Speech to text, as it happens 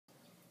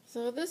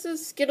So this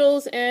is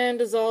Skittles and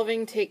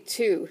dissolving take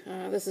 2.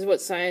 This is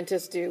what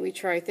scientists do. We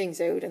try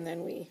things out and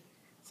then we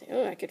say,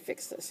 oh, I could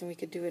fix this, and we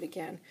could do it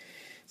again.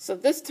 So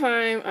this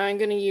time I'm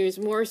going to use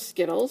more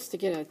Skittles to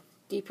get a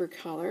deeper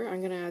color.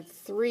 I'm going to add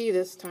 3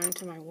 this time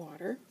to my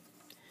water.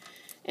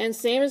 And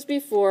same as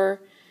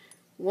before,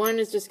 one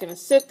is just going to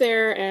sit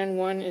there and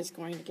one is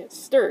going to get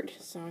stirred.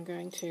 So I'm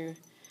going to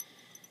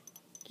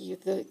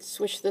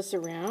swish this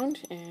around,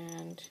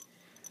 and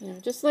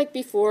just like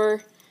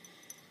before,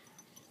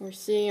 we're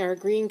seeing our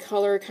green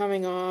color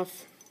coming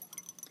off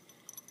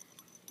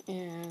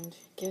and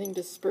getting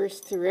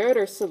dispersed throughout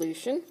our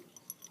solution.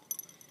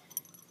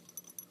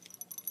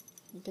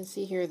 You can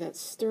see here that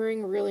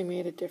stirring really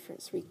made a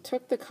difference. We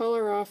took the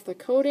color off the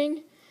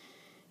coating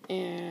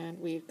and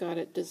we've got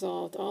it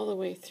dissolved all the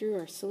way through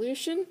our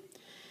solution.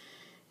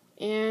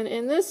 And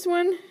in this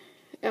one,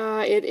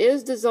 it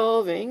is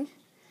dissolving,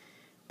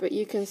 but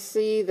you can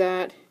see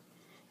that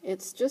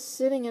it's just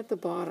sitting at the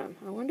bottom.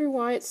 I wonder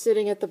why it's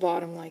sitting at the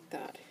bottom like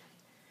that.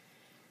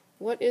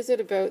 What is it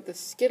about the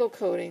Skittle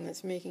coating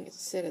that's making it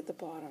sit at the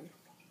bottom?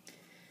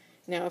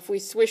 Now, if we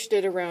swished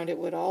it around, it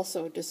would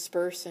also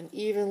disperse and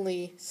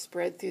evenly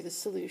spread through the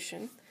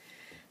solution.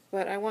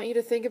 But I want you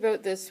to think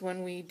about this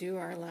when we do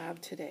our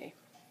lab today.